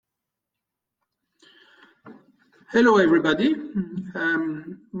Hello, everybody.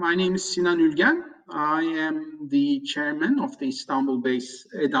 My name is Sinan Ülgen. I am the chairman of the Istanbul-based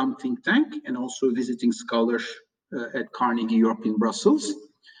EDAM think tank and also a visiting scholar at Carnegie Europe in Brussels.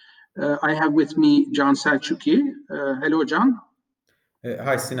 I have with me Can Selçukli. Hello, Can.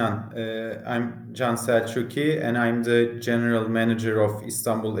 Hi, Sinan. I'm Can Selçukli, and I'm the General Manager of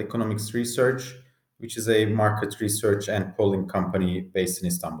Istanbul Economics Research, which is a market research and polling company based in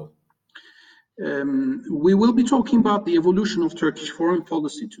Istanbul. We will be talking about the evolution of Turkish foreign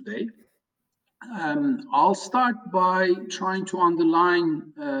policy today. I'll start by trying to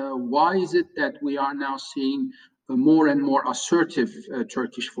underline why is it that we are now seeing a more and more assertive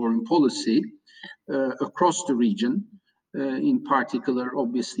Turkish foreign policy across the region, in particular,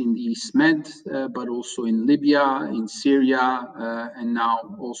 obviously in the East Med, but also in Libya, in Syria, and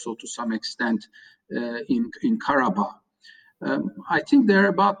now also to some extent in Karabakh. I think there are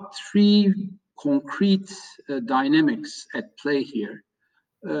about three concrete dynamics at play here.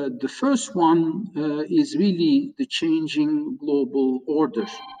 The first one is really the changing global order,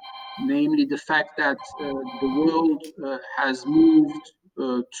 namely the fact that the world has moved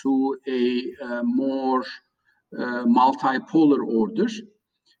to a more multipolar order,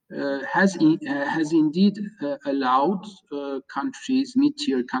 has indeed allowed countries,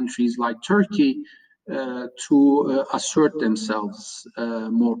 mid-tier countries like Turkey, to assert themselves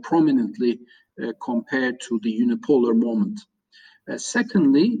more prominently compared to the unipolar moment.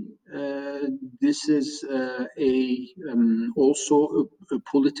 Secondly, this is also a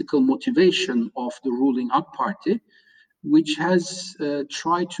political motivation of the ruling AK Party, which has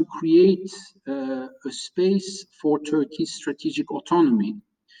tried to create a space for Turkey's strategic autonomy,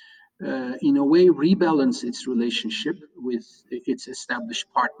 in a way rebalance its relationship with its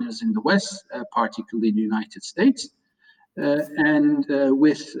established partners in the West, particularly the United States, and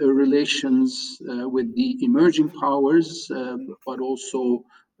with relations with the emerging powers, but also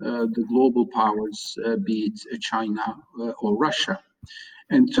the global powers, be it China or Russia.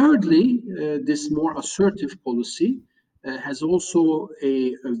 And thirdly, this more assertive policy has also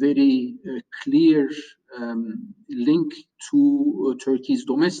a very clear link to Turkey's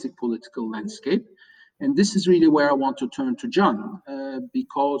domestic political landscape. And this is really where I want to turn to Can,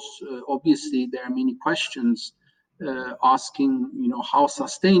 because obviously there are many questions asking, how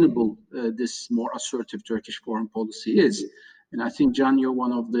sustainable this more assertive Turkish foreign policy is. And I think, Can, you're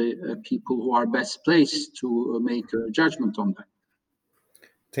one of the people who are best placed to make a judgment on that.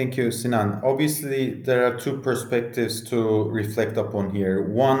 Thank you, Sinan. Obviously, there are two perspectives to reflect upon here.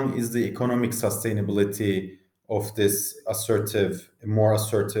 One is the economic sustainability of this more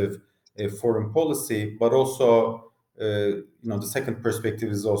assertive foreign policy, but also, the second perspective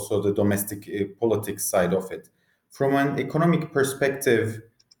is also the domestic politics side of it. From an economic perspective,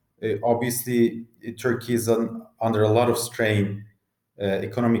 obviously, Turkey is under a lot of strain,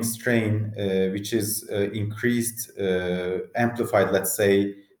 economic strain, which is increased, amplified, let's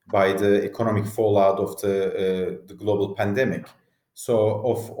say, by the economic fallout of the global pandemic. So,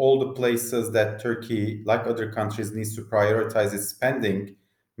 of all the places that Turkey, like other countries, needs to prioritize its spending,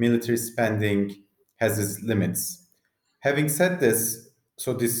 military spending has its limits. Having said this,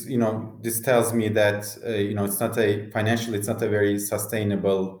 so this tells me that it's not it's not a very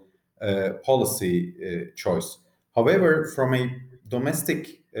sustainable policy choice. However, from a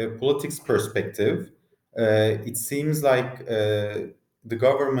domestic politics perspective, it seems like the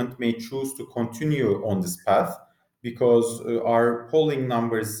government may choose to continue on this path because our polling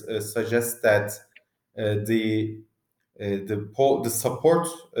numbers suggest that the support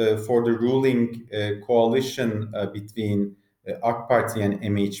for the ruling coalition between AK Party and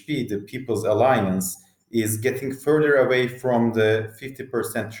MHP, the People's Alliance, is getting further away from the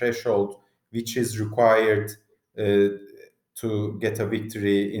 50% threshold, which is required to get a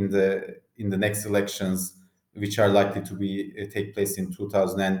victory in the next elections, which are likely to take place in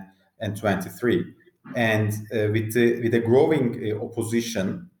 2023. And with a growing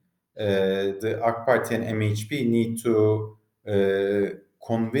opposition, the AK Party and MHP need to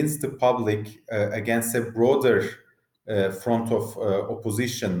convince the public against a broader front of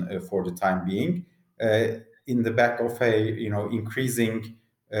opposition for the time being, in the back of increasing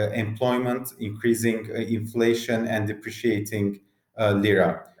employment, increasing inflation, and depreciating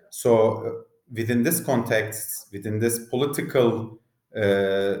lira. So within this context, within this political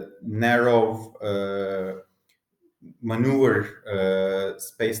narrow maneuver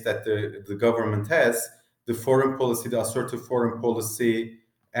space that the government has, the assertive foreign policy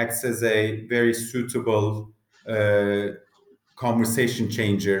acts as a very suitable conversation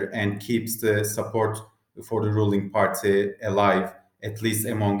changer and keeps the support for the ruling party alive, at least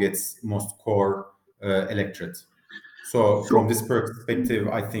among its most core electorate. So from this perspective,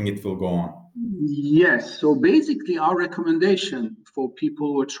 I think it will go on. Yes. So basically, our recommendation for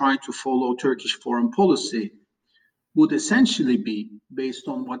people who are trying to follow Turkish foreign policy would essentially be, based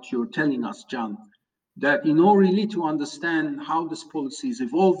on what you're telling us, Can, that in order really to understand how this policy is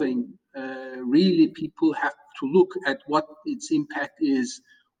evolving, really people have to look at what its impact is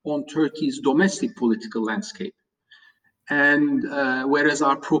on Turkey's domestic political landscape. And whereas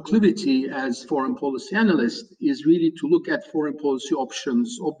our proclivity as foreign policy analysts is really to look at foreign policy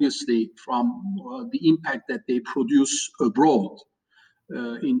options, obviously from the impact that they produce abroad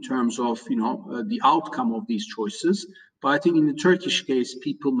in terms of the outcome of these choices. But I think in the Turkish case,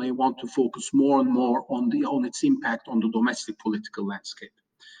 people may want to focus more and more on its impact on the domestic political landscape.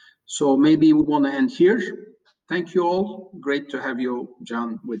 So maybe we want to end here. Thank you all. Great to have you,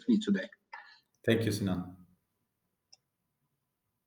 Can, with me today. Thank you, Sinan.